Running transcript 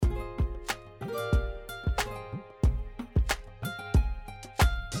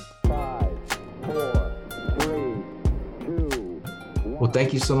Well,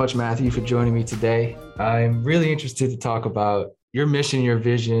 thank you so much, Matthew, for joining me today. I'm really interested to talk about your mission, your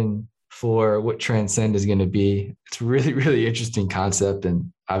vision for what Transcend is going to be. It's a really, really interesting concept. And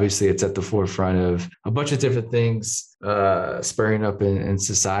obviously it's at the forefront of a bunch of different things spurring up in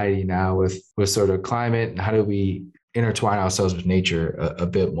society now with sort of climate and how do we intertwine ourselves with nature a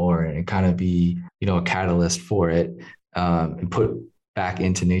bit more and kind of be, a catalyst for it and put back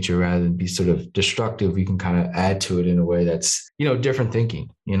into nature rather than be sort of destructive. We can kind of add to it in a way that's, different thinking,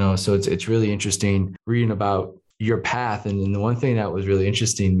 so it's really interesting reading about your path. And then the one thing that was really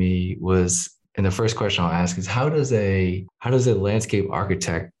interesting to me was, and the first question I'll ask is how does a landscape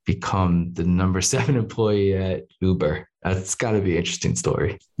architect become the number 7 employee at Uber? That's got to be an interesting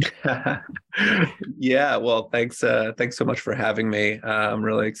story. Yeah, well, thanks so much for having me. I'm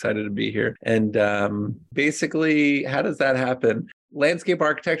really excited to be here. And basically, how does that happen? Landscape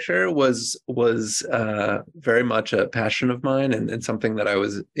architecture was very much a passion of mine and something that I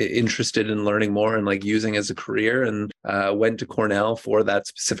was interested in learning more and like using as a career, and went to Cornell for that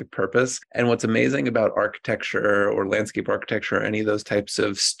specific purpose. And what's amazing about architecture or landscape architecture or any of those types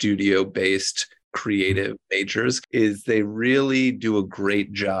of studio-based creative majors is they really do a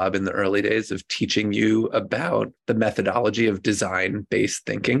great job in the early days of teaching you about the methodology of design-based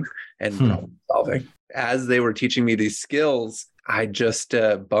thinking and problem solving. As they were teaching me these skills, I just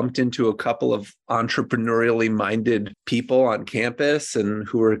bumped into a couple of entrepreneurially minded people on campus and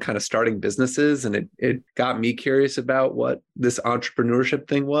who were kind of starting businesses. And it got me curious about what this entrepreneurship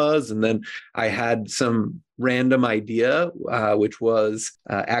thing was. And then I had some random idea, which was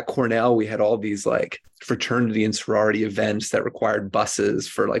at Cornell, we had all these like fraternity and sorority events that required buses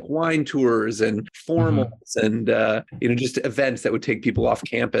for like wine tours and formals and, just events that would take people off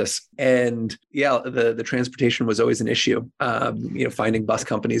campus. And yeah, the transportation was always an issue. Finding bus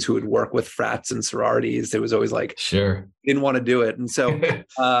companies who would work with frats and sororities, it was always like, sure, didn't want to do it. And so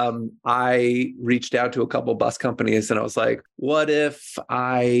I reached out to a couple bus companies and I was like, what if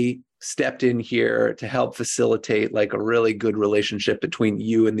I stepped in here to help facilitate like a really good relationship between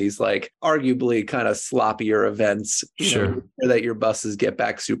you and these like arguably kind of sloppier events, sure, that your buses get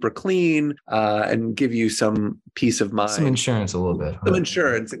back super clean and give you some peace of mind. Some insurance a little bit. Some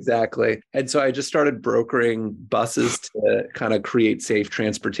insurance, exactly. And so I just started brokering buses to kind of create safe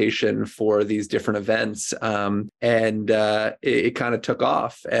transportation for these different events. It kind of took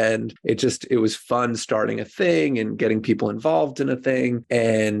off, and it was fun starting a thing and getting people involved in a thing,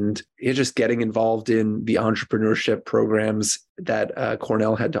 and just getting involved in the entrepreneurship programs that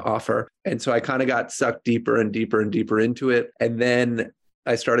Cornell had to offer. And so I kind of got sucked deeper and deeper and deeper into it. And then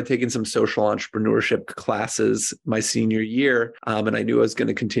I started taking some social entrepreneurship classes my senior year, and I knew I was going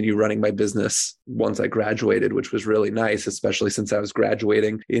to continue running my business once I graduated, which was really nice, especially since I was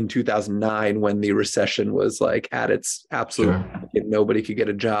graduating in 2009 when the recession was like at its absolute peak and nobody could get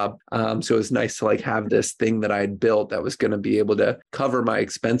a job. So it was nice to like have this thing that I had built that was going to be able to cover my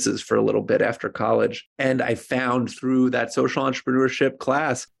expenses for a little bit after college. And I found through that social entrepreneurship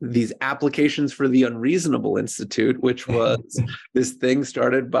class these applications for the Unreasonable Institute, which was this thing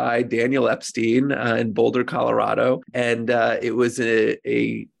started by Daniel Epstein in Boulder, Colorado. And it was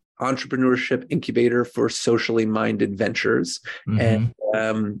a entrepreneurship incubator for socially minded ventures. And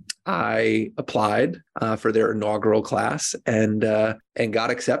I applied for their inaugural class and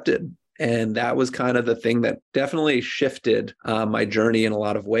got accepted. And that was kind of the thing that definitely shifted my journey in a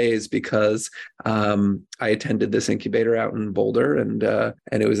lot of ways, because I attended this incubator out in Boulder, and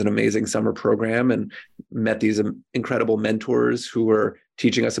it was an amazing summer program, and met these incredible mentors who were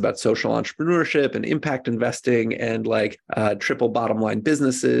teaching us about social entrepreneurship and impact investing and like triple bottom line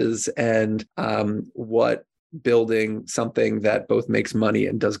businesses and what building something that both makes money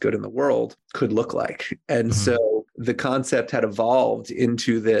and does good in the world could look like. And so the concept had evolved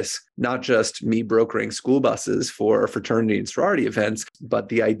into this, not just me brokering school buses for fraternity and sorority events, but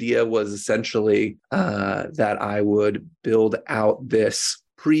the idea was essentially that I would build out this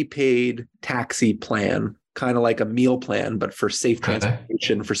prepaid taxi plan, kind of like a meal plan, but for safe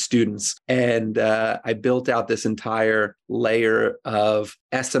transportation for students. And I built out this entire layer of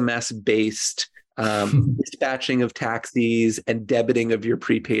SMS-based dispatching of taxis and debiting of your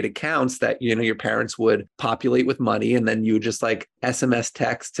prepaid accounts that, your parents would populate with money, and then you would just like SMS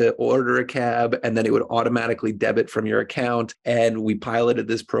text to order a cab, and then it would automatically debit from your account. And we piloted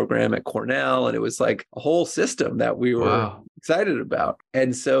this program at Cornell, and it was like a whole system that we were excited about.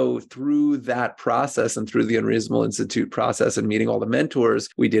 And so through that process and through the Unreasonable Institute process and meeting all the mentors,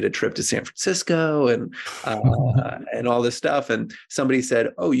 we did a trip to San Francisco and all this stuff. And somebody said,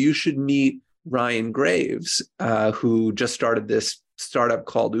 oh, you should meet Ryan Graves, who just started this startup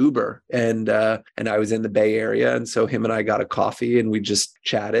called Uber, and I was in the Bay Area, and so him and I got a coffee and we just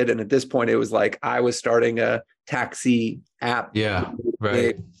chatted. And at this point, it was like I was starting a taxi app. Yeah,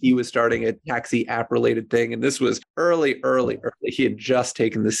 right. He was starting a taxi app related thing. And this was early. He had just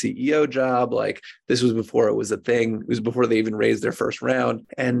taken the CEO job. Like this was before it was a thing. It was before they even raised their first round.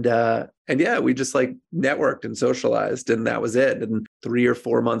 And yeah, we just like networked and socialized, and that was it. And 3 or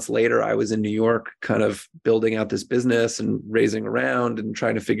 4 months later, I was in New York kind of building out this business and raising around and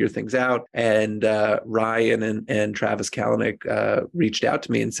trying to figure things out. And Ryan and Travis Kalanick reached out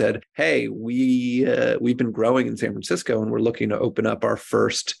to me and said, hey, we've been growing in San Francisco and we're looking to open up our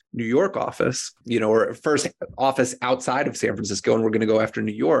first New York office, or first office outside of San Francisco, and we're going to go after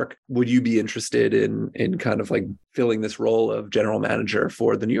New York. Would you be interested in kind of like filling this role of general manager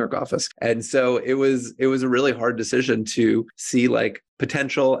for the New York office? And so it was a really hard decision to see like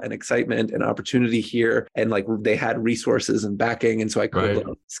potential and excitement and opportunity here. And like they had resources and backing. And so I could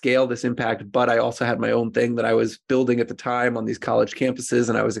like, scale this impact, but I also had my own thing that I was building at the time on these college campuses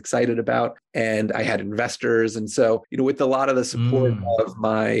and I was excited about. And I had investors. And so, with a lot of the support of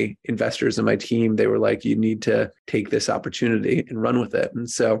my investors and my team, they were like, you need to take this opportunity and run with it. And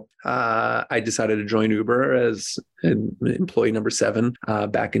so I decided to join Uber as an employee number 7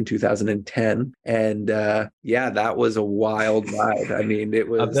 back in 2010. And yeah, that was a wild ride. I mean, it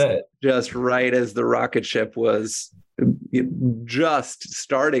was just right as the rocket ship was just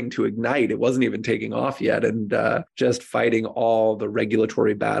starting to ignite. It wasn't even taking off yet. And just fighting all the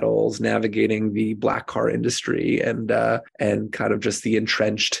regulatory battles, navigating the black car industry and kind of just the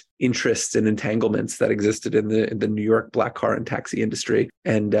entrenched interests and entanglements that existed in the New York black car and taxi industry.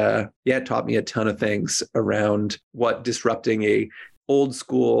 And yeah, it taught me a ton of things around what disrupting a old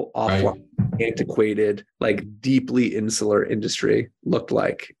school, offline, antiquated, like deeply insular industry looked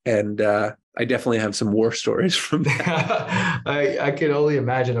like. And I definitely have some war stories from that. I can only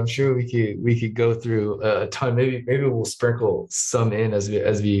imagine. I'm sure we could go through a ton. Maybe we'll sprinkle some in as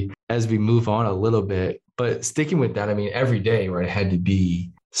we move on a little bit. But sticking with that, I mean, every day, right, it had to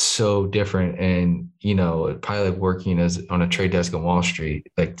be so different. And, probably like working as on a trade desk on Wall Street,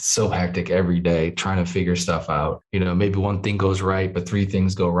 like so hectic every day, trying to figure stuff out. Maybe one thing goes right, but 3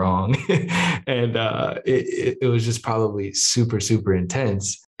 things go wrong. And it was just probably super, super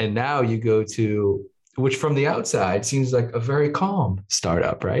intense. And now you go to, which from the outside seems like a very calm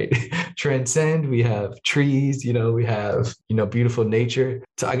startup, right? Transcend, we have trees, we have, beautiful nature.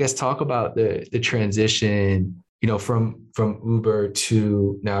 So I guess talk about the transition, from Uber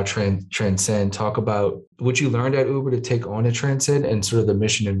to now Transcend. Talk about what you learned at Uber to take on a Transcend and sort of the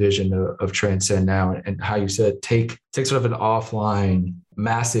mission and vision of Transcend now, and how you said take sort of an offline,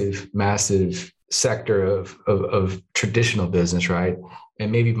 massive sector of traditional business, right?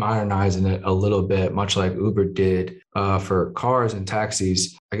 And maybe modernizing it a little bit, much like Uber did for cars and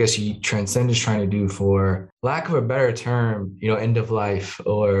taxis. I guess Transcend is trying to do, for lack of a better term, end of life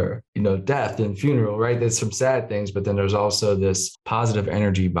or, death and funeral, right? There's some sad things, but then there's also this positive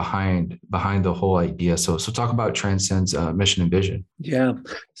energy behind the whole idea. So talk about Transcend's mission and vision. Yeah.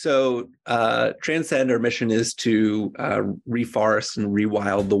 So Transcend, our mission is to reforest and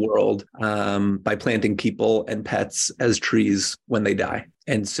rewild the world by planting people and pets as trees when they die.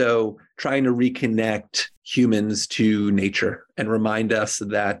 And so trying to reconnect humans to nature and remind us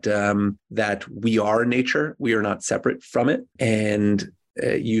that that we are nature, we are not separate from it, and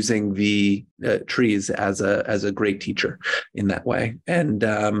using the trees as a great teacher in that way. And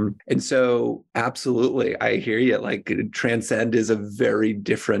so absolutely, I hear you. Like Transcend is a very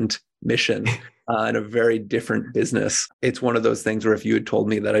different mission. And a very different business. It's one of those things where if you had told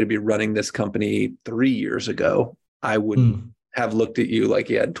me that I'd be running this company 3 years ago, I wouldn't have looked at you like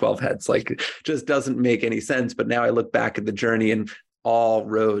you had 12 heads. Like, just doesn't make any sense. But now I look back at the journey and all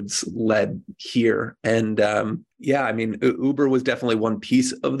roads led here. And yeah, I mean, Uber was definitely one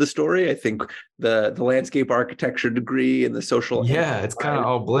piece of the story. I think the landscape architecture degree and the social. Yeah, it's kind of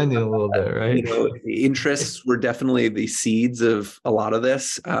all blending a little bit, right? Interests were definitely the seeds of a lot of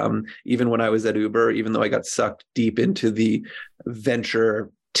this. Even when I was at Uber, even though I got sucked deep into the venture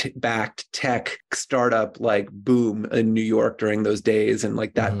backed tech startup like boom in New York during those days, and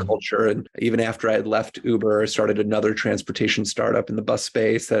like that culture. And even after I had left Uber, I started another transportation startup in the bus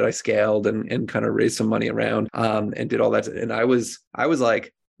space that I scaled and kind of raised some money around and did all that. And I was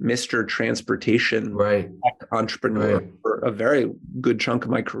like Mr. Transportation entrepreneur for a very good chunk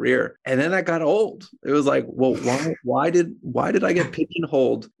of my career. And then that got old. It was like, well, why did I get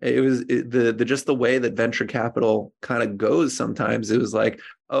pigeonholed? It was just the way that venture capital kind of goes sometimes. It was like,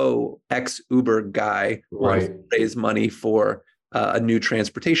 oh, ex Uber guy wants to raise money for a new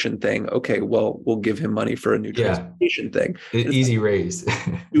transportation thing. Okay, well, we'll give him money for a new transportation thing. Easy raise.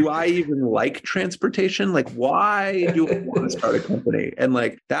 Do I even like transportation? Like, why do I want to start a company? And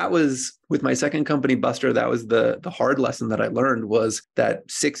like, that was with my second company, Buster, that was the hard lesson that I learned, was that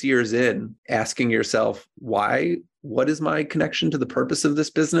 6 years in, asking yourself, what is my connection to the purpose of this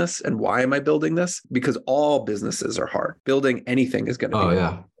business? And why am I building this? Because all businesses are hard. Building anything is going to be hard.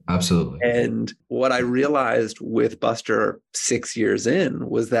 Yeah, absolutely. And what I realized with Buster 6 years in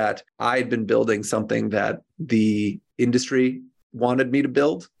was that I'd been building something that the industry wanted me to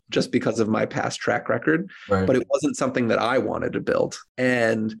build just because of my past track record, but it wasn't something that I wanted to build.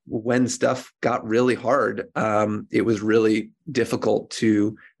 And when stuff got really hard, it was really difficult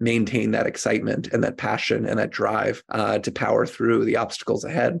to maintain that excitement and that passion and that drive to power through the obstacles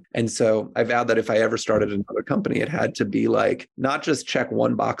ahead. And so I vowed that if I ever started another company, it had to be like, not just check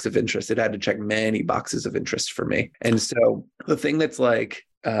one box of interest, it had to check many boxes of interest for me. And so the thing that's like,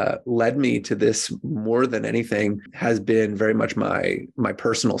 led me to this more than anything has been very much my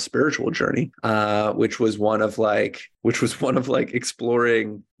personal spiritual journey, which was one of like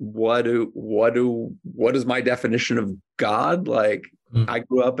exploring what is my definition of God. Like, I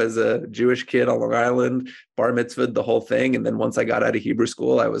grew up as a Jewish kid on Long Island, bar mitzvahed, the whole thing. And then once I got out of Hebrew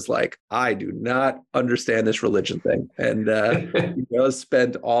school, I was like, I do not understand this religion thing. And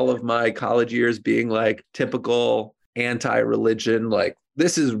spent all of my college years being like typical anti-religion, like,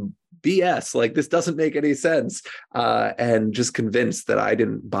 this is BS, like, this doesn't make any sense, and just convinced that I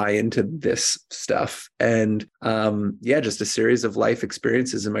didn't buy into this stuff. And just a series of life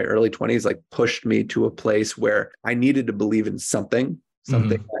experiences in my early 20s like pushed me to a place where I needed to believe in something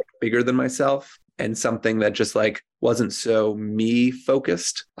like bigger than myself, and something that just like wasn't so me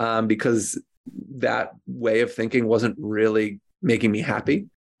focused, because that way of thinking wasn't really making me happy.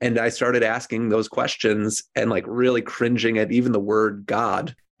 And I started asking those questions and like really cringing at even the word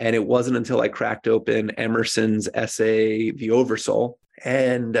God. And it wasn't until I cracked open Emerson's essay, The Oversoul,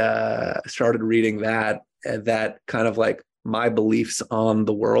 and started reading that kind of like my beliefs on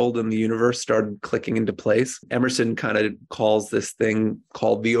the world and the universe started clicking into place. Emerson kind of calls this thing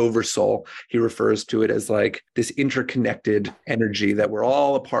called the Oversoul. He refers to it as like this interconnected energy that we're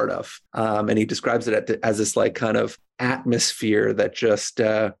all a part of. And he describes it as this like kind of atmosphere that just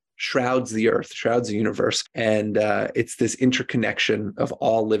shrouds the earth, shrouds the universe. And it's this interconnection of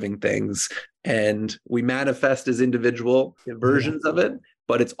all living things. And we manifest as individual versions of it,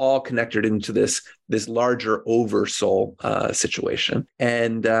 but it's all connected into this larger oversoul situation.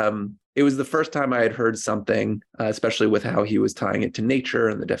 And it was the first time I had heard something, especially with how he was tying it to nature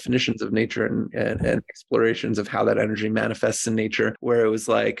and the definitions of nature and explorations of how that energy manifests in nature, where it was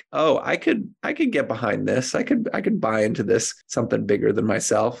like, oh, I could get behind this. I could buy into this, something bigger than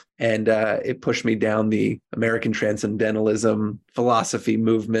myself. And it pushed me down the American transcendentalism philosophy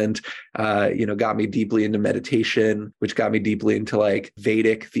movement, got me deeply into meditation, which got me deeply into like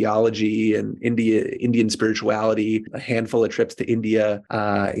Vedic theology and Indian spirituality, a handful of trips to India.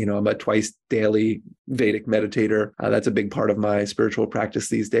 I'm a twice daily Vedic meditator. That's a big part of my spiritual practice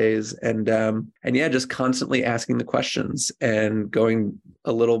these days. And just constantly asking the questions and going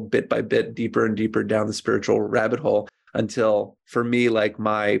a little bit by bit deeper and deeper down the spiritual rabbit hole, until for me, like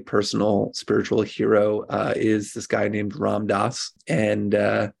my personal spiritual hero is this guy named Ram Dass. And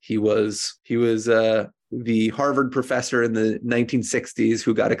he was the Harvard professor in the 1960s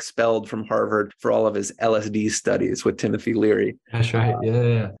who got expelled from Harvard for all of his LSD studies with Timothy Leary. That's right.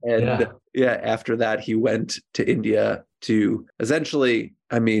 After that, he went to India to essentially,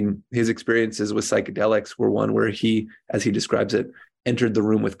 his experiences with psychedelics were one where he, as he describes it, entered the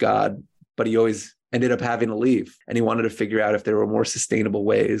room with God, but he always ended up having to leave. And he wanted to figure out if there were more sustainable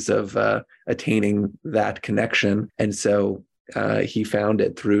ways of attaining that connection. And so he found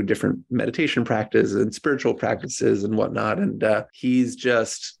it through different meditation practices and spiritual practices and whatnot. And he's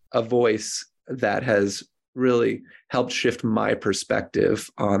just a voice that has really helped shift my perspective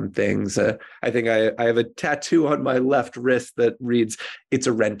on things. I think I have a tattoo on my left wrist that reads, "It's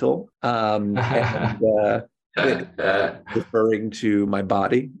a rental." Referring to my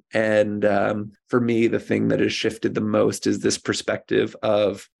body. And for me, the thing that has shifted the most is this perspective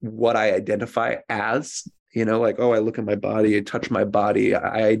of what I identify as. Like, oh, I look at my body, I touch my body,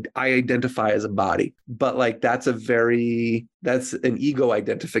 I identify as a body. But like, that's an ego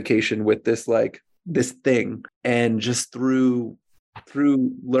identification with this thing. And just through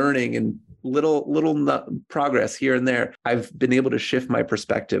learning and little progress here and there, I've been able to shift my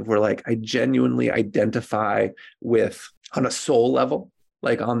perspective where like I genuinely identify with, on a soul level,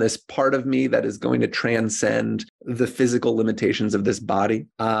 like on this part of me that is going to transcend the physical limitations of this body.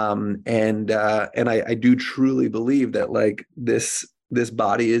 And I do truly believe that like this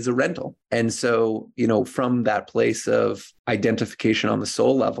body is a rental. And so, from that place of identification on the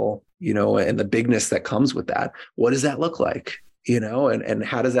soul level, and the bigness that comes with that, what does that look like? And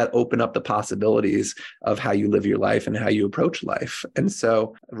how does that open up the possibilities of how you live your life and how you approach life? And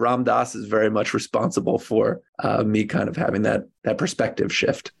so Ram Dass is very much responsible for me kind of having that perspective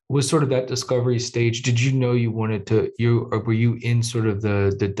shift. Was sort of that discovery stage, did you know you wanted to, or were you in sort of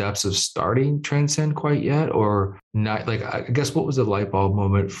the depths of starting Transcend quite yet, or not? Like, I guess, what was the light bulb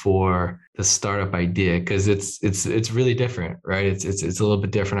moment for the startup idea? Because it's really different, right? It's a little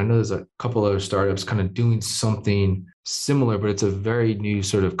bit different. I know there's a couple other startups kind of doing something similar, but it's a very new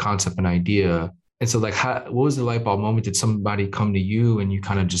sort of concept and idea. And so like, what was the light bulb moment? Did somebody come to you and you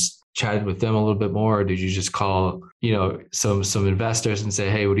kind of just chatted with them a little bit more? Or did you just call, some investors and say,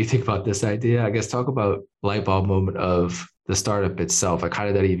 hey, what do you think about this idea? I guess talk about light bulb moment of the startup itself. Like, how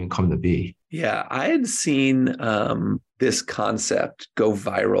did that even come to be? Yeah, I had seen this concept go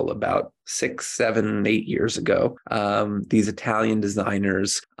viral about 6, 7, 8 years ago. These Italian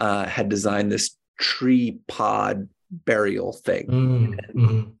designers had designed this tree pod burial thing.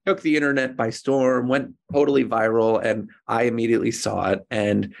 Mm-hmm. Took the internet by storm, went totally viral, and I immediately saw it,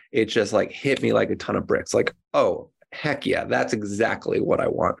 and it just like hit me like a ton of bricks. Like, oh, heck yeah, that's exactly what I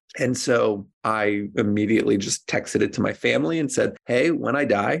want. And so I immediately just texted it to my family and said, hey, when I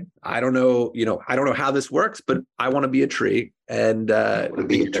die, I don't know how this works, but I want to be a tree. And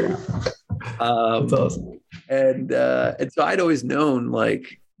be a tree. That's awesome. And so I'd always known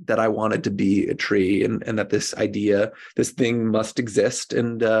like that I wanted to be a tree, and that this thing must exist.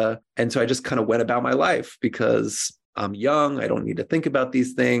 And so I just kind of went about my life because I'm young. I don't need to think about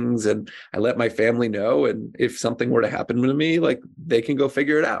these things. And I let my family know. And if something were to happen to me, like they can go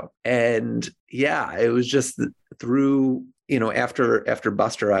figure it out. And yeah, it was just through, after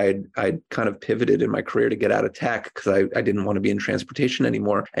Buster, I'd kind of pivoted in my career to get out of tech because I didn't want to be in transportation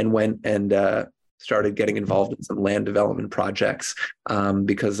anymore, and went and started getting involved in some land development projects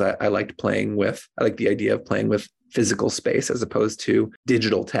because I liked the idea of playing with physical space as opposed to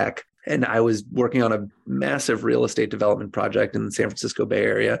digital tech. And I was working on a massive real estate development project in the San Francisco Bay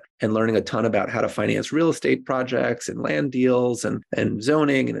Area and learning a ton about how to finance real estate projects and land deals and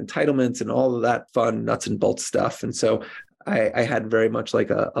zoning and entitlements and all of that fun nuts and bolts stuff. And so I had very much like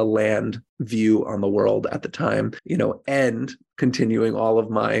a land view on the world at the time, and continuing all of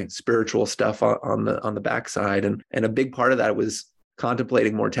my spiritual stuff on the backside. And a big part of that was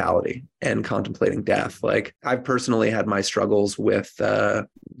contemplating mortality and contemplating death. Like, I've personally had my struggles with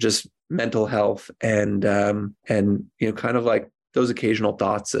just mental health and kind of like those occasional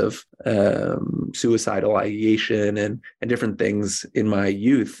thoughts of suicidal ideation and different things in my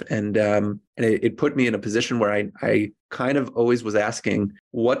youth. And it put me in a position where I kind of always was asking,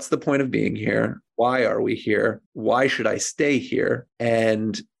 what's the point of being here? Why are we here? Why should I stay here?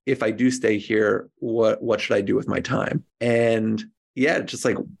 And if I do stay here, what should I do with my time? And yeah, just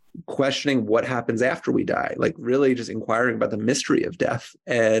like questioning what happens after we die, like really just inquiring about the mystery of death.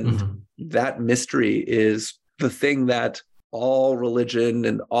 And that mystery is the thing that all religion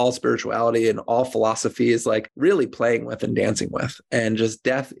and all spirituality and all philosophy is like really playing with and dancing with. And just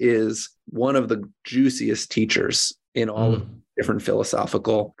death is one of the juiciest teachers in all of different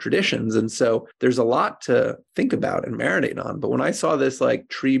philosophical traditions. And so there's a lot to think about and marinate on. But when I saw this like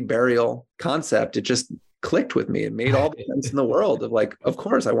tree burial concept, it just clicked with me and made all the sense in the world of like, of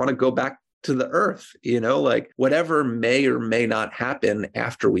course, I want to go back to the earth, like whatever may or may not happen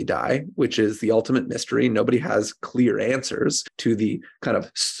after we die, which is the ultimate mystery. Nobody has clear answers to the kind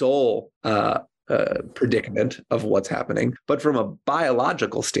of soul predicament of what's happening. But from a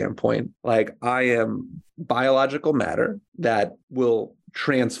biological standpoint, like I am biological matter that will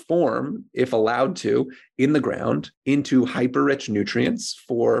transform, if allowed to, in the ground into hyper-rich nutrients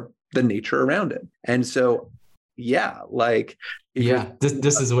for the nature around it. And so, yeah, like,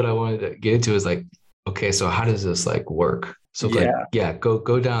 this is what I wanted to get into is like, okay, so how does this like work? So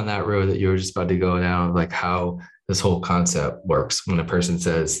go down that road that you were just about to go down, like how this whole concept works when a person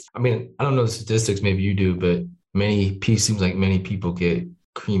says, I mean, I don't know the statistics, maybe you do, but seems like many people get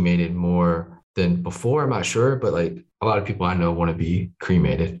cremated more than before. I'm not sure, but like a lot of people I know want to be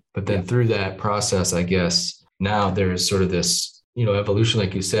cremated. But then through that process, I guess now there's sort of this, evolution,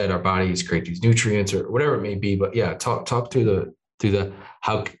 like you said, our bodies create these nutrients or whatever it may be. But yeah, talk through the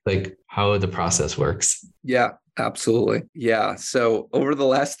how the process works. Yeah, absolutely. Yeah. So over the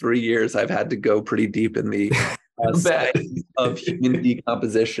last 3 years, I've had to go pretty deep in the Bet. science of human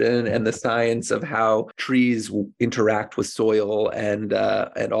decomposition and the science of how trees interact with soil and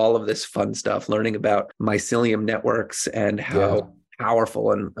all of this fun stuff, learning about mycelium networks and how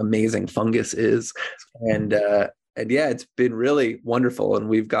powerful and amazing fungus is. And yeah, it's been really wonderful. And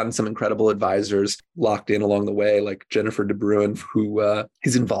we've gotten some incredible advisors locked in along the way, like Jennifer De Bruin, who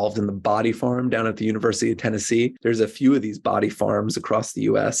is involved in the Body Farm down at the University of Tennessee. There's a few of these body farms across the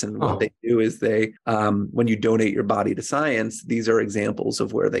US. And what they do is they, when you donate your body to science, these are examples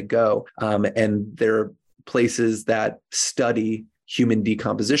of where they go. And they're places that study human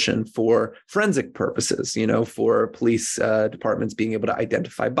decomposition for forensic purposes, for police departments being able to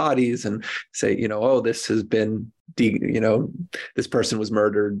identify bodies and say, oh, this has been, this person was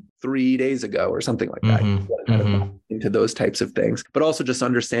murdered 3 days ago or something like that. Into those types of things, but also just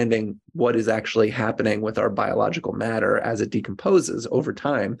understanding what is actually happening with our biological matter as it decomposes over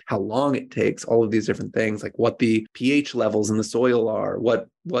time, how long it takes, all of these different things, like what the pH levels in the soil are, what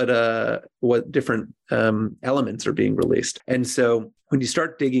different elements are being released. And so when you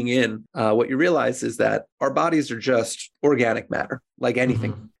start digging in, what you realize is that our bodies are just organic matter, like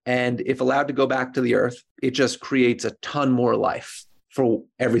anything. And if allowed to go back to the earth, it just creates a ton more life for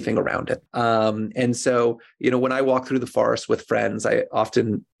everything around it. And so, when I walk through the forest with friends, I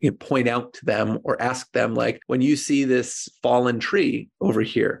often point out to them or ask them, like, when you see this fallen tree over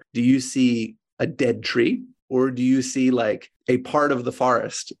here, do you see a dead tree? Or do you see like a part of the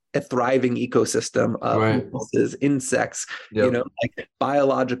forest, a thriving ecosystem of animals, insects, like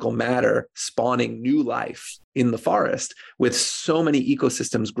biological matter spawning new life in the forest with so many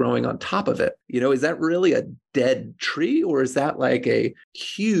ecosystems growing on top of it? Is that really a dead tree or is that like a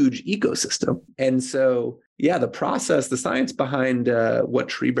huge ecosystem? And so, the science behind what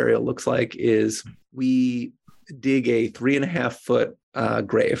tree burial looks like is we dig a 3.5 foot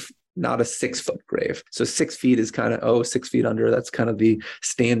grave, not a 6 foot grave. So 6 feet is kind of 6 feet under. That's kind of the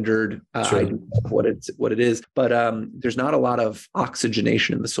standard idea of what it is. But there's not a lot of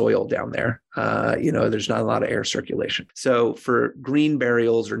oxygenation in the soil down there. There's not a lot of air circulation. So for green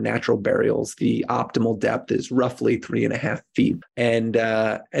burials or natural burials, the optimal depth is roughly 3.5 feet. And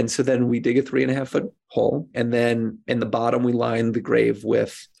so then we dig a 3.5 foot hole, and then in the bottom we line the grave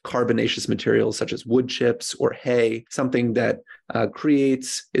with carbonaceous materials such as wood chips or hay, something that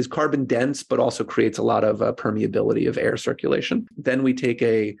is carbon dense, but also creates a lot of permeability of air circulation. Then we take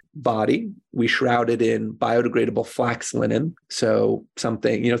a body, we shroud it in biodegradable flax linen. So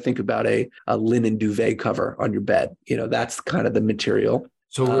something, think about a linen duvet cover on your bed. That's kind of the material.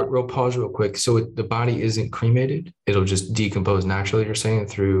 So real pause real quick. So the body isn't cremated. It'll just decompose naturally, you're saying,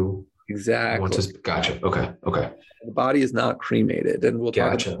 through... Exactly. Gotcha. Okay. The body is not cremated, and we'll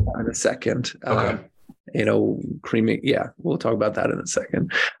talk about that in a second. We'll talk about that in a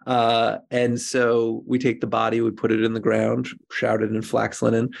second. And so we take the body, we put it in the ground, shroud it in flax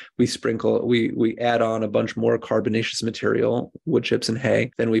linen. We sprinkle, we add on a bunch more carbonaceous material, wood chips and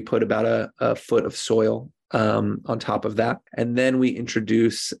hay. Then we put about a foot of soil on top of that. And then we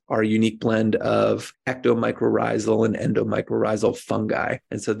introduce our unique blend of ectomycorrhizal and endomycorrhizal fungi.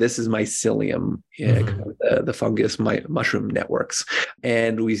 And so this is mycelium, the fungus mushroom networks.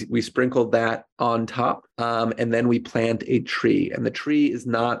 And we sprinkle that on top. And then we plant a tree. And the tree is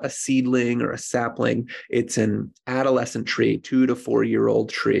not a seedling or a sapling. It's an adolescent tree, 2 to 4 year old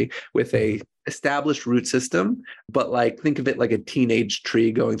tree with a established root system, but like think of it like a teenage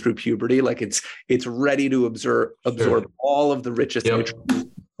tree going through puberty. Like it's ready to absorb all of the richest nutrients,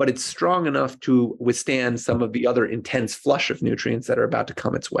 but it's strong enough to withstand some of the other intense flush of nutrients that are about to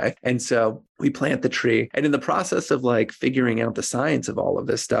come its way. And so we plant the tree. And in the process of like figuring out the science of all of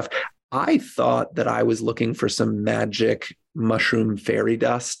this stuff, I thought that I was looking for some magic mushroom fairy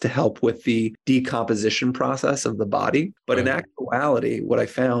dust to help with the decomposition process of the body. But in actuality, what I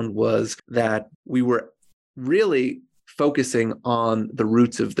found was that we were really focusing on the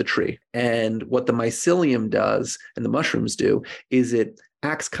roots of the tree. And what the mycelium does and the mushrooms do is it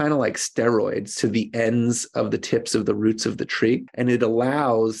acts kind of like steroids to the ends of the tips of the roots of the tree. And it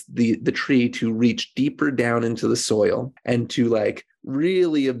allows the tree to reach deeper down into the soil and to like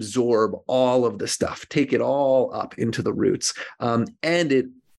really absorb all of the stuff, take it all up into the roots. And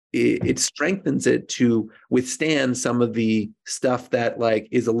it strengthens it to withstand some of the stuff that like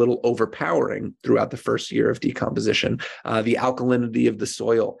is a little overpowering throughout the first year of decomposition. The alkalinity of the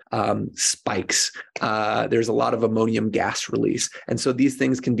soil spikes. There's a lot of ammonium gas release. And so these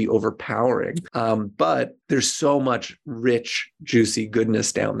things can be overpowering. But there's so much rich, juicy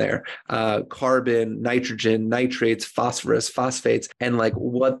goodness down there. Carbon, nitrogen, nitrates, phosphorus, phosphates. And like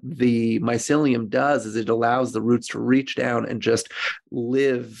what the mycelium does is it allows the roots to reach down and just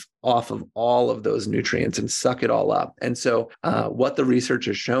live off of all of those nutrients and suck it all up. And so what the research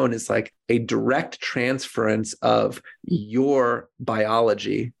has shown is like a direct transference of your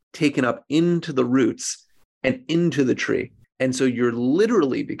biology taken up into the roots and into the tree. And so you're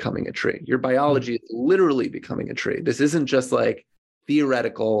literally becoming a tree. Your biology is literally becoming a tree. This isn't just like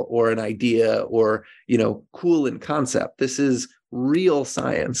theoretical or an idea or, cool in concept. This is real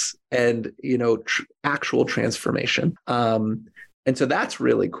science and, actual transformation. And so that's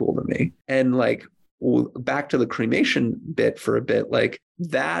really cool to me. And like, back to the cremation bit for a bit, like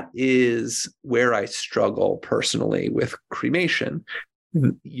that is where I struggle personally with cremation.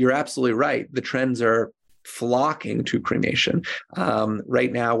 You're absolutely right. The trends are flocking to cremation.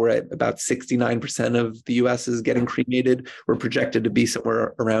 Right now, we're at about 69% of the US is getting cremated. We're projected to be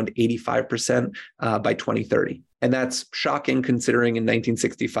somewhere around 85% by 2030. And that's shocking considering in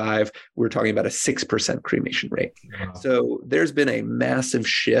 1965, we were talking about a 6% cremation rate. Wow. So there's been a massive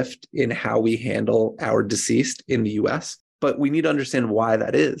shift in how we handle our deceased in the US, but we need to understand why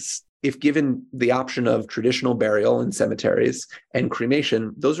that is. If given the option of traditional burial in cemeteries and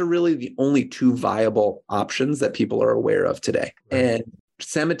cremation, those are really the only two viable options that people are aware of today. Right. And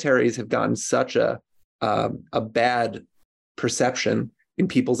cemeteries have gotten such a bad perception in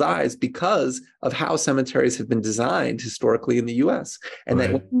people's eyes because of how cemeteries have been designed historically in the US. And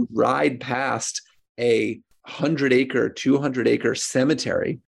right. That when you ride past a 100-acre, 200-acre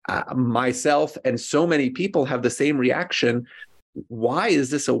cemetery, myself and so many people have the same reaction. Why is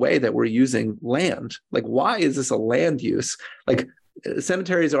this a way that we're using land? Like, why is this a land use? Like,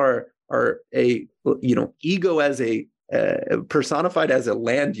 cemeteries are a, ego as a personified as a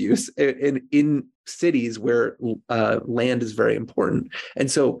land use in cities where land is very important. And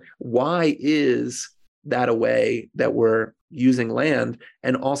so why is that a way that we're using land?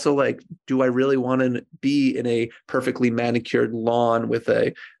 And also, like, do I really want to be in a perfectly manicured lawn with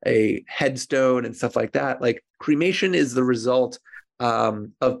a headstone and stuff like that? Like, cremation is the result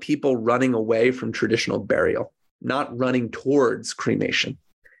of people running away from traditional burial, not running towards cremation.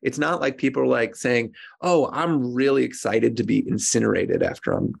 It's not like people are like saying, oh, I'm really excited to be incinerated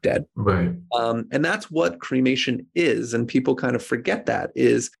after I'm dead. Right. And that's what cremation is. And people kind of forget that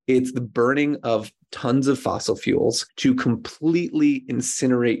it's the burning of tons of fossil fuels to completely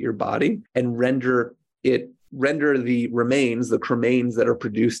incinerate your body and render the remains, the cremains that are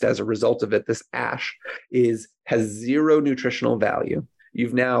produced as a result of it, this ash has zero nutritional value.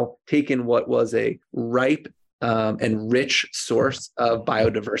 You've now taken what was a ripe and rich source of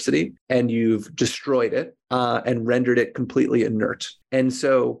biodiversity, and you've destroyed it and rendered it completely inert. And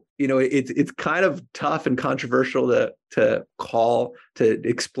so, it's kind of tough and controversial to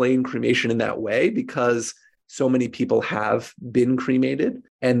explain cremation in that way because so many people have been cremated,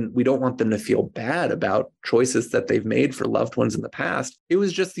 and we don't want them to feel bad about choices that they've made for loved ones in the past. It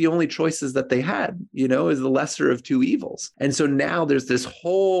was just the only choices that they had, is the lesser of two evils. And so now there's this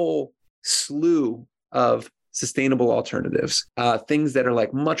whole slew of sustainable alternatives, things that are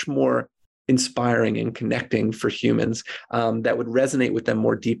like much more inspiring and connecting for humans that would resonate with them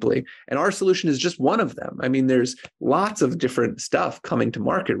more deeply. And our solution is just one of them. I mean, there's lots of different stuff coming to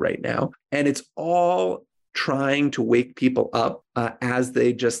market right now, and it's all trying to wake people up as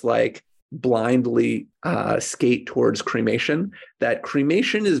they just like blindly skate towards cremation, that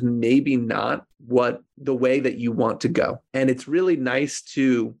cremation is maybe not the way that you want to go. And it's really nice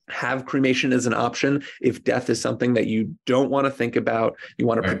to have cremation as an option if death is something that you don't want to think about. You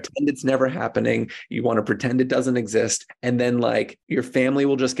want to pretend it's never happening. You want to pretend it doesn't exist. And then like your family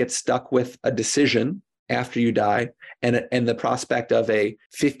will just get stuck with a decision after you die and the prospect of a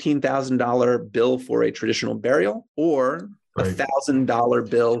 $15,000 bill for a traditional burial or $1,000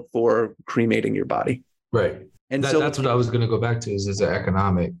 bill for cremating your body. Right. And so that's what I was going to go back to is the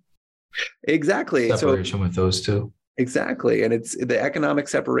economic separation with those two. Exactly. And the economic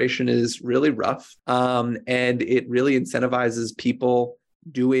separation is really rough. And it really incentivizes people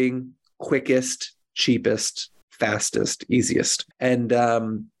doing quickest, cheapest, fastest, easiest. And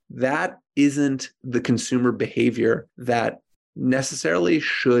that isn't the consumer behavior that necessarily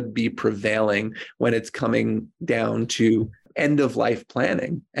should be prevailing when it's coming down to end of life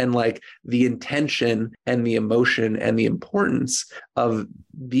planning and like the intention and the emotion and the importance of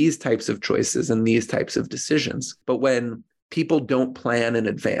these types of choices and these types of decisions. But when people don't plan in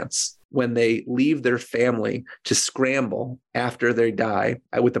advance, when they leave their family to scramble after they die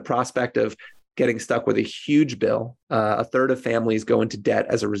with the prospect of getting stuck with a huge bill, a third of families go into debt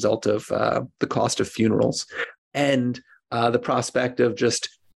as a result of the cost of funerals, and the prospect of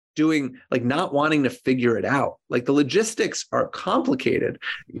just doing like not wanting to figure it out. Like the logistics are complicated.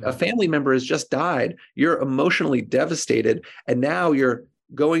 A family member has just died. You're emotionally devastated. And now you're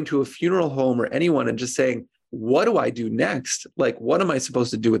going to a funeral home or anyone and just saying, what do I do next? Like, what am I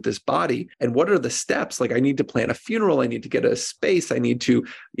supposed to do with this body? And what are the steps? Like, I need to plan a funeral. I need to get a space. I need to,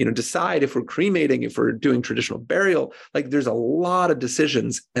 decide if we're cremating, if we're doing traditional burial. Like, there's a lot of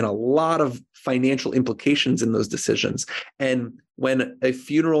decisions and a lot of financial implications in those decisions. And when a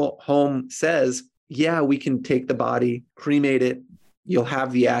funeral home says, yeah, we can take the body, cremate it, you'll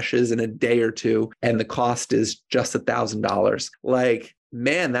have the ashes in a day or two, and the cost is just $1,000. Like,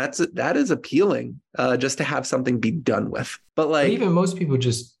 man, that is appealing, just to have something be done with. But But even most people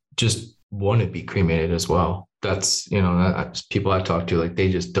just want to be cremated as well. That's, people I talk to, like, they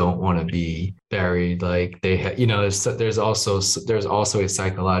just don't want to be buried. Like there's also a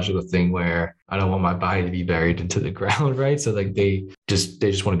psychological thing where I don't want my body to be buried into the ground, right? So like they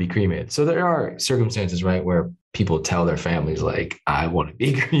just want to be cremated. So there are circumstances, right, where people tell their families, like, I want to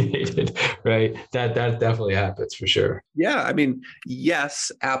be cremated, right? That definitely happens for sure. Yeah, I mean,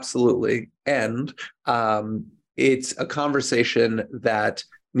 yes, absolutely. And it's a conversation that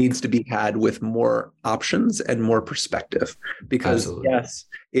needs to be had with more options and more perspective, because Absolutely. yes,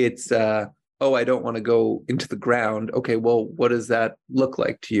 it's I don't want to go into the ground. Okay, well, what does that look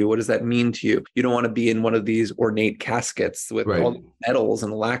like to you? What does that mean to you? You don't want to be in one of these ornate caskets with Right. all the metals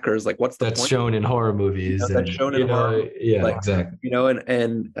and lacquers. Like, what's the That's point? shown in horror movies. That's shown in horror. Yeah, Like, exactly.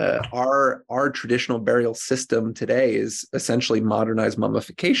 our traditional burial system today is essentially modernized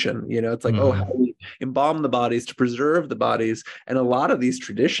mummification. It's like, how do we embalm the bodies to preserve the bodies? And a lot of these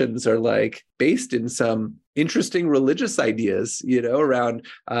traditions are like based in some interesting religious ideas, around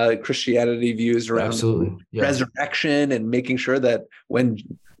Christianity views around Absolutely. Yeah. resurrection, and making sure that when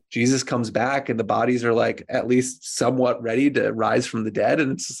Jesus comes back and the bodies are like at least somewhat ready to rise from the dead.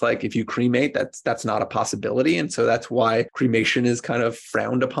 And it's just like, if you cremate, that's not a possibility. And so that's why cremation is kind of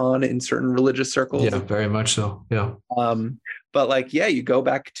frowned upon in certain religious circles. Yeah, very much so. Yeah. But like, yeah, you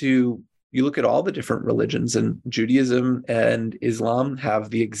look at all the different religions, and Judaism and Islam have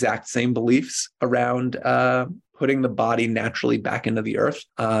the exact same beliefs around putting the body naturally back into the earth.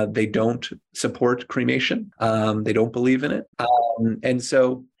 They don't support cremation. They don't believe in it. And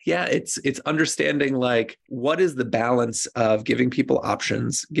so, yeah, it's understanding, like, what is the balance of giving people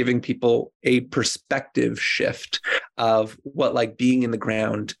options, giving people a perspective shift of what like being in the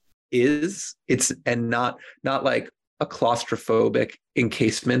ground is. And not like a claustrophobic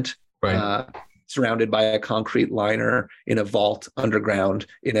encasement, Right. Surrounded by a concrete liner in a vault underground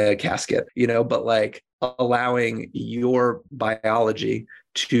in a casket, but like allowing your biology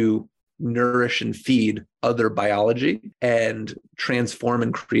to nourish and feed other biology and transform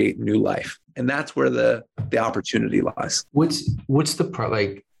and create new life. And that's where the opportunity lies. What's the part,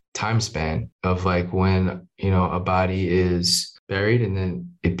 like, time span of like when, a body is buried and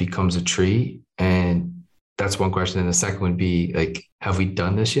then it becomes a tree? And that's one question. And the second would be like, have we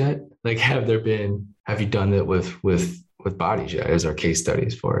done this yet? Like, have you done it with bodies yet? As our case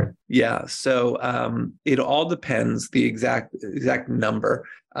studies for it? Yeah. So it all depends. The exact number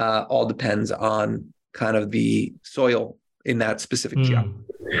all depends on kind of the soil in that specific geography.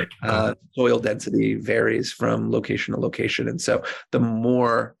 Soil density varies from location to location. And so the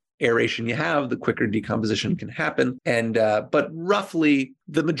more aeration you have, the quicker decomposition can happen. And but roughly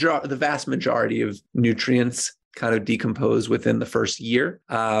the vast majority of nutrients kind of decompose within the first year.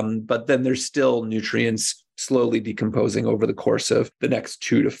 But then there's still nutrients slowly decomposing over the course of the next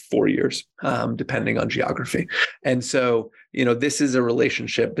 2 to 4 years, depending on geography. And so, this is a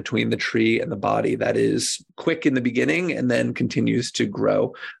relationship between the tree and the body that is quick in the beginning and then continues to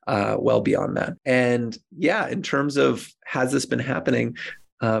grow well beyond that. And yeah, in terms of, has this been happening?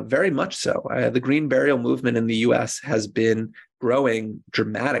 Very much so. The green burial movement in the US has been growing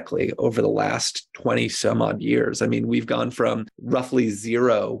dramatically over the last 20 some odd years. I mean, we've gone from roughly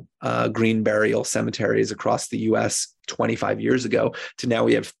 0 green burial cemeteries across the US 25 years ago to now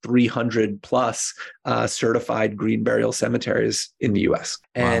we have 300 plus certified green burial cemeteries in the US.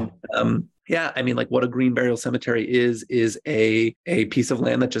 Wow. And yeah, I mean, like, what a green burial cemetery is a piece of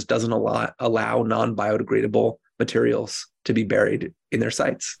land that just doesn't allow non-biodegradable materials to be buried in their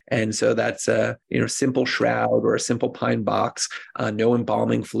sites. And so that's a simple shroud or a simple pine box, no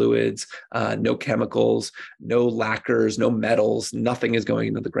embalming fluids, no chemicals, no lacquers, no metals, nothing is going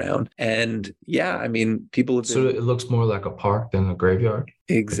into the ground. And yeah, I mean, people have been... So it looks more like a park than a graveyard?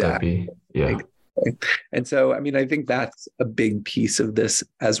 Exactly. Yeah. Exactly. And so, I mean, I think that's a big piece of this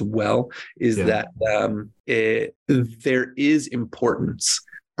as well, is that there is importance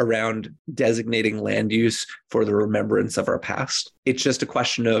around designating land use for the remembrance of our past. It's just a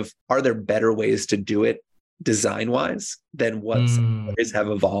question of, are there better ways to do it design-wise than what cemeteries have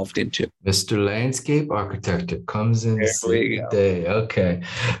evolved into. Mr. Landscape Architect comes in to There save we the go. day. Okay.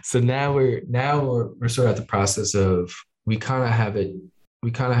 So now we're sort of at the process of we kind of have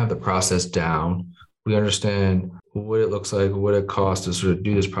the process down. We understand what it looks like, what it costs to sort of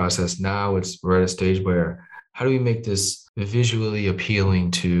do this process. Now we're at a stage where how do we make this visually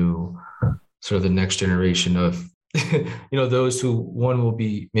appealing to sort of the next generation of those who one will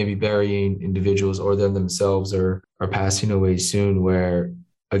be maybe burying individuals or them themselves are passing away soon, where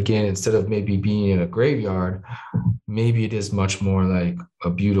again, instead of maybe being in a graveyard, maybe it is much more like a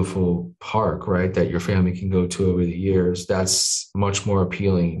beautiful park, right? That your family can go to over the years. That's much more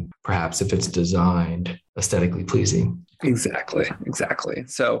appealing, perhaps if it's designed aesthetically pleasing. Exactly.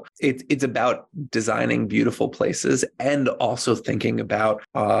 So it's about designing beautiful places and also thinking about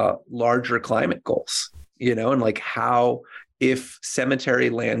larger climate goals, and like how, if cemetery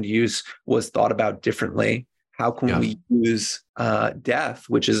land use was thought about differently, how can we use death,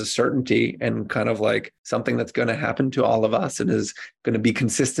 which is a certainty and kind of like something that's going to happen to all of us and is going to be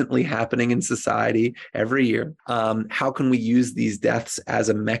consistently happening in society every year. How can we use these deaths as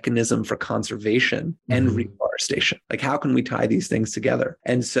a mechanism for conservation and reforestation? Like, how can we tie these things together?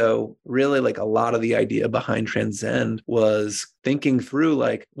 And so really, like, a lot of the idea behind Transcend was thinking through,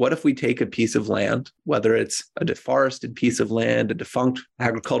 like, what if we take a piece of land, whether it's a deforested piece of land, a defunct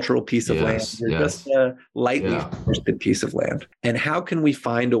agricultural piece of land, or just a lightly forested piece of land, and how can we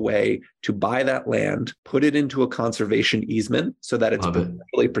find a way to buy that land, put it into a conservation easement so that it's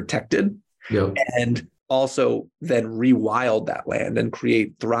fully protected, and also then rewild that land and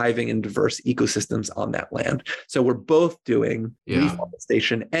create thriving and diverse ecosystems on that land. So we're both doing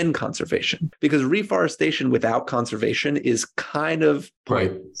reforestation and conservation, because reforestation without conservation is kind of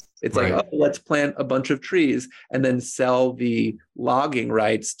pointless. It's like, oh, let's plant a bunch of trees and then sell the logging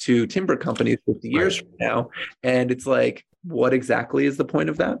rights to timber companies 50 years from now. And it's like, what exactly is the point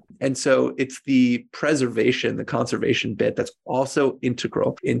of that? And so it's the preservation, the conservation bit that's also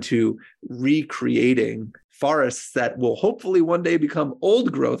integral into recreating forests that will hopefully one day become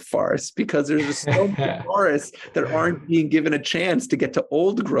old growth forests, because there's just so many forests that aren't being given a chance to get to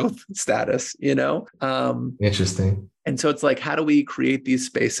old growth status, Interesting. And so it's like, how do we create these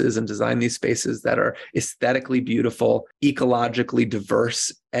spaces and design these spaces that are aesthetically beautiful, ecologically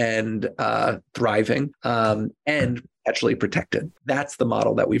diverse, and thriving, and actually protected? That's the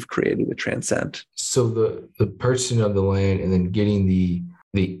model that we've created with Transcend. So the purchasing of the land and then getting the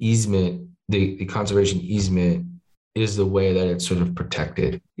easement, the conservation easement, is the way that it's sort of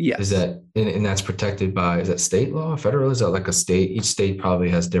protected. Yes. Is that, and that's protected by, is that state law, federal? Is that like a state? Each state probably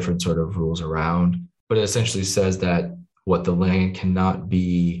has different sort of rules around, but it essentially says that the land cannot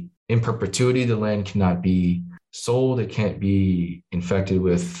be in perpetuity. The land cannot be sold. It can't be infected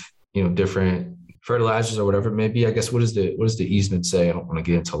with, different fertilizers or whatever it may be. I guess, what does the easement say? I don't want to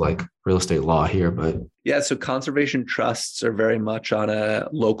get into like real estate law here, but yeah. So conservation trusts are very much on a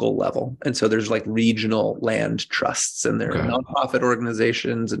local level. And so there's like regional land trusts, and they're nonprofit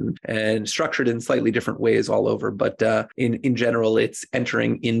organizations and structured in slightly different ways all over. But in general, it's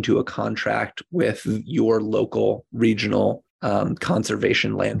entering into a contract with your local regional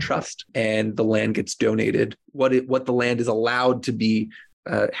conservation land trust, and the land gets donated. What the land is allowed to be,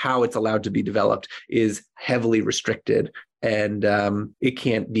 how it's allowed to be developed, is heavily restricted, and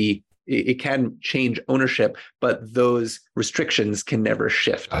it can change ownership, but those restrictions can never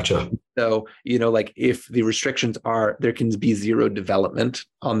shift. Gotcha. So, like, if the restrictions are there can be zero development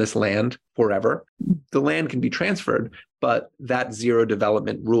on this land forever, the land can be transferred, but that zero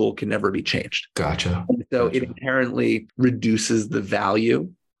development rule can never be changed. Gotcha. And so it inherently reduces the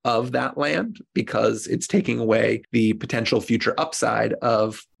value of that land, because it's taking away the potential future upside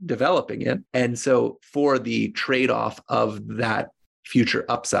of developing it. And so for the trade-off of that future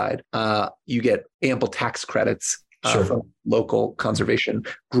upside, you get ample tax credits from local conservation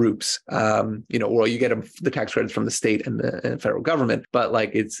groups, or you get the tax credits from the state and the federal government, but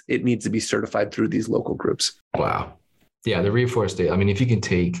like it needs to be certified through these local groups. Wow. Yeah, the reforestation. I mean, if you can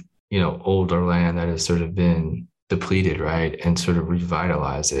take, older land that has sort of been depleted, right, and sort of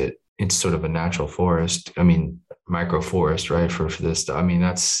revitalize it, it's sort of a natural forest. I mean, microforest, right, for this stuff. I mean,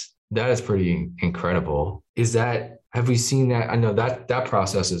 that is pretty incredible. Have we seen that? I know that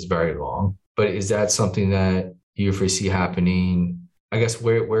process is very long, but is that something that you foresee happening? I guess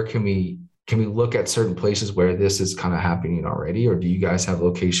where can we look at certain places where this is kind of happening already, or do you guys have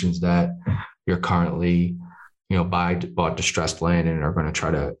locations that you're currently, bought distressed land and are going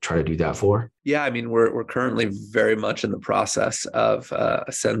to try to do that for? Yeah, I mean, we're currently very much in the process of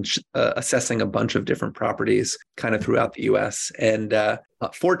assessing a bunch of different properties kind of throughout the U.S. And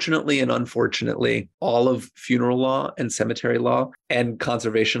fortunately and unfortunately, all of funeral law and cemetery law and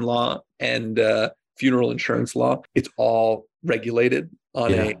conservation law and funeral insurance law, it's all regulated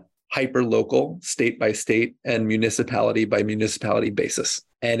on a hyper local, state by state and municipality by municipality basis.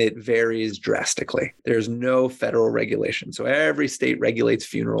 And it varies drastically. There's no federal regulation. So every state regulates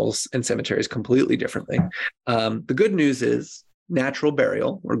funerals and cemeteries completely differently. The good news is natural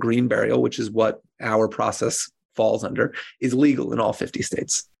burial or green burial, which is what our process falls under, is legal in all 50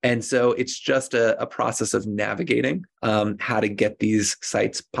 states. And so it's just a process of navigating how to get these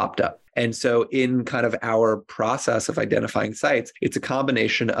sites popped up. And so in kind of our process of identifying sites, it's a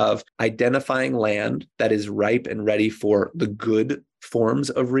combination of identifying land that is ripe and ready for the good forms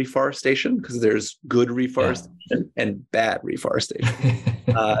of reforestation, because there's good reforestation and bad reforestation.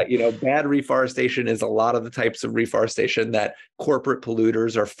 Bad reforestation is a lot of the types of reforestation that corporate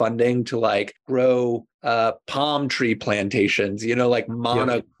polluters are funding to like grow palm tree plantations, like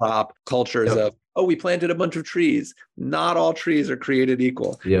monocrop cultures of, we planted a bunch of trees. Not all trees are created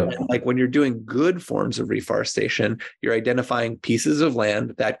equal. And like when you're doing good forms of reforestation, you're identifying pieces of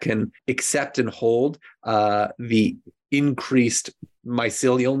land that can accept and hold the increased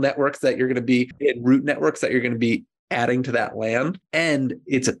mycelial networks that you're going to be in, root networks that you're going to be adding to that land. And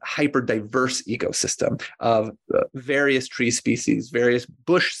it's a hyper diverse ecosystem of various tree species, various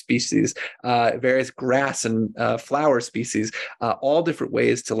bush species, various grass and flower species, all different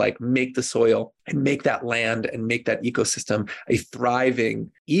ways to like make the soil and make that land and make that ecosystem a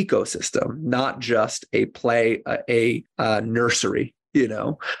thriving ecosystem, not just a nursery,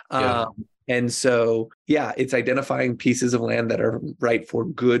 And so, it's identifying pieces of land that are right for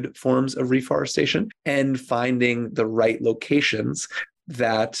good forms of reforestation and finding the right locations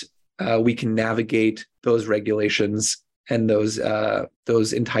that we can navigate those regulations and those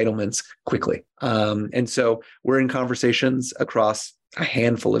entitlements quickly. And so we're in conversations across a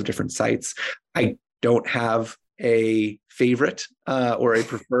handful of different sites. I don't have a favorite or a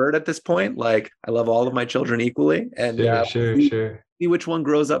preferred at this point. Like I love all of my children equally, and sure. See which one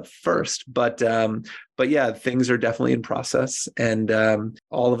grows up first. But yeah, things are definitely in process, and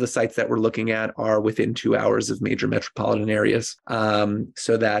all of the sites that we're looking at are within 2 hours of major metropolitan areas,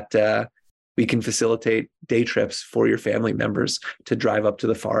 so that we can facilitate day trips for your family members to drive up to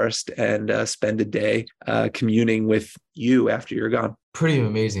the forest and spend a day communing with you after you're gone. Pretty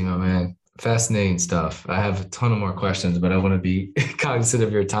amazing, my man. Fascinating stuff. I have a ton of more questions, but I want to be cognizant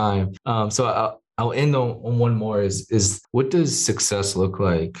of your time. So I'll end on one more is what does success look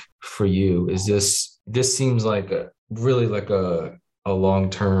like for you? Is this seems like a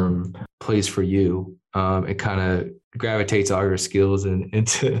long-term place for you. It kind of gravitates all your skills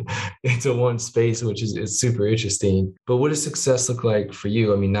into one space, which is super interesting. But what does success look like for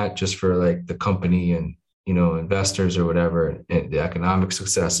you? I mean, not just for like the company and investors or whatever, and the economic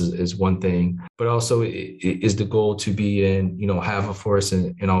success is one thing, but also is the goal to be in, have a forest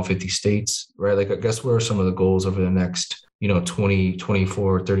in all 50 states, right? Like, I guess what are some of the goals over the next, 20,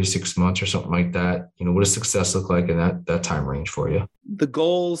 24, 36 months or something like that? What does success look like in that time range for you? The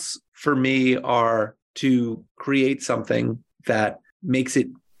goals for me are to create something that makes it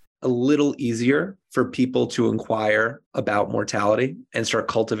a little easier for people to inquire about mortality and start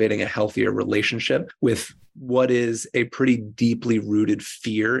cultivating a healthier relationship with what is a pretty deeply rooted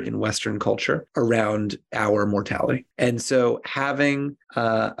fear in Western culture around our mortality. And so having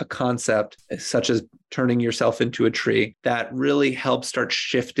a concept such as turning yourself into a tree that really helps start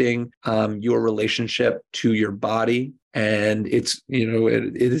shifting your relationship to your body and its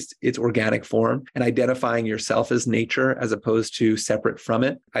organic form, and identifying yourself as nature as opposed to separate from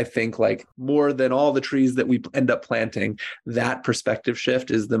it. I think like more than all the trees that we end up planting, that perspective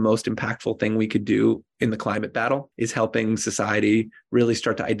shift is the most impactful thing we could do in the climate battle, is helping society really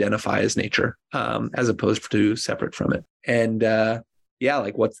start to identify as nature as opposed to separate from it. And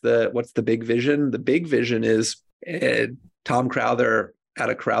like what's the big vision? The big vision is Tom Crowther out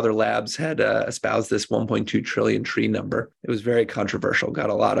of Crowther Labs had espoused this 1.2 trillion tree number. It was very controversial, got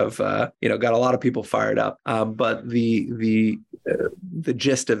a lot of people fired up. But the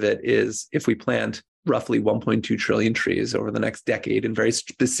gist of it is, if we plant roughly 1.2 trillion trees over the next decade in very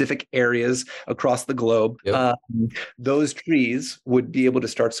specific areas across the globe, those trees would be able to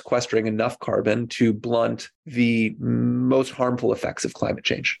start sequestering enough carbon to blunt the most harmful effects of climate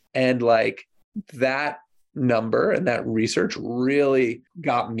change. And like that number and that research really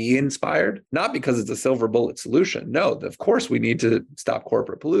got me inspired, not because it's a silver bullet solution. No, of course we need to stop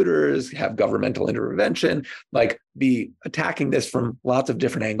corporate polluters, have governmental intervention, like be attacking this from lots of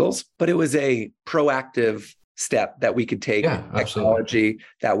different angles. But it was a proactive step that we could take technology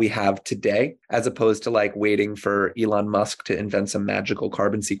that we have today, as opposed to like waiting for Elon Musk to invent some magical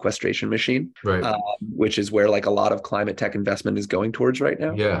carbon sequestration machine, right? Which is where like a lot of climate tech investment is going towards right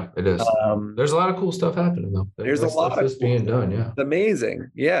now. Yeah, it is. There's a lot of cool stuff happening though. There's a lot of this being done. Yeah, it's amazing.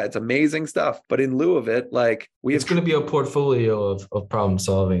 Yeah, it's amazing stuff. But in lieu of it, like it's going to be a portfolio of problem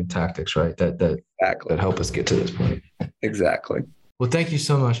solving tactics, right? That help us get to this point. Exactly. Well, thank you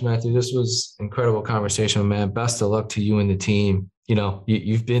so much, Matthew. This was incredible conversation, man. Best of luck to you and the team. You know,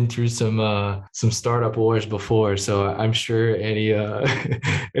 you've been through some startup wars before, so I'm sure any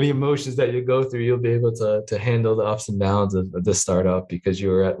any emotions that you go through, you'll be able to handle the ups and downs of the startup, because you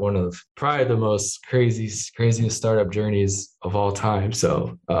were at one of probably the most craziest startup journeys of all time.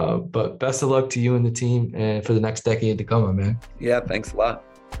 So, but best of luck to you and the team, and for the next decade to come, my man. Yeah, thanks a lot.